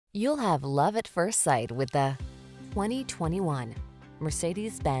You'll have love at first sight with the 2021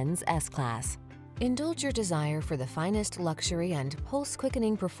 Mercedes-Benz S-Class. Indulge your desire for the finest luxury and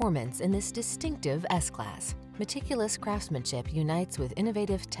pulse-quickening performance in this distinctive S-Class. Meticulous craftsmanship unites with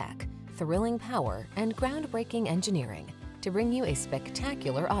innovative tech, thrilling power, and groundbreaking engineering to bring you a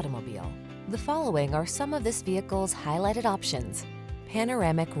spectacular automobile. The following are some of this vehicle's highlighted options: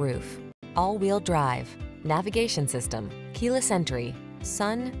 panoramic roof, all-wheel drive, navigation system, keyless entry,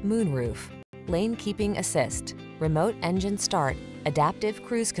 sun moonroof, lane keeping assist, remote engine start, adaptive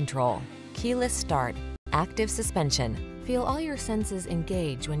cruise control, keyless start, active suspension. Feel all your senses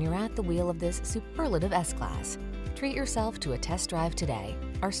engage when you're at the wheel of this superlative S-Class. Treat yourself to a test drive today.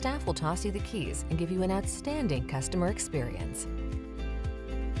 Our staff will toss you the keys and give you an outstanding customer experience.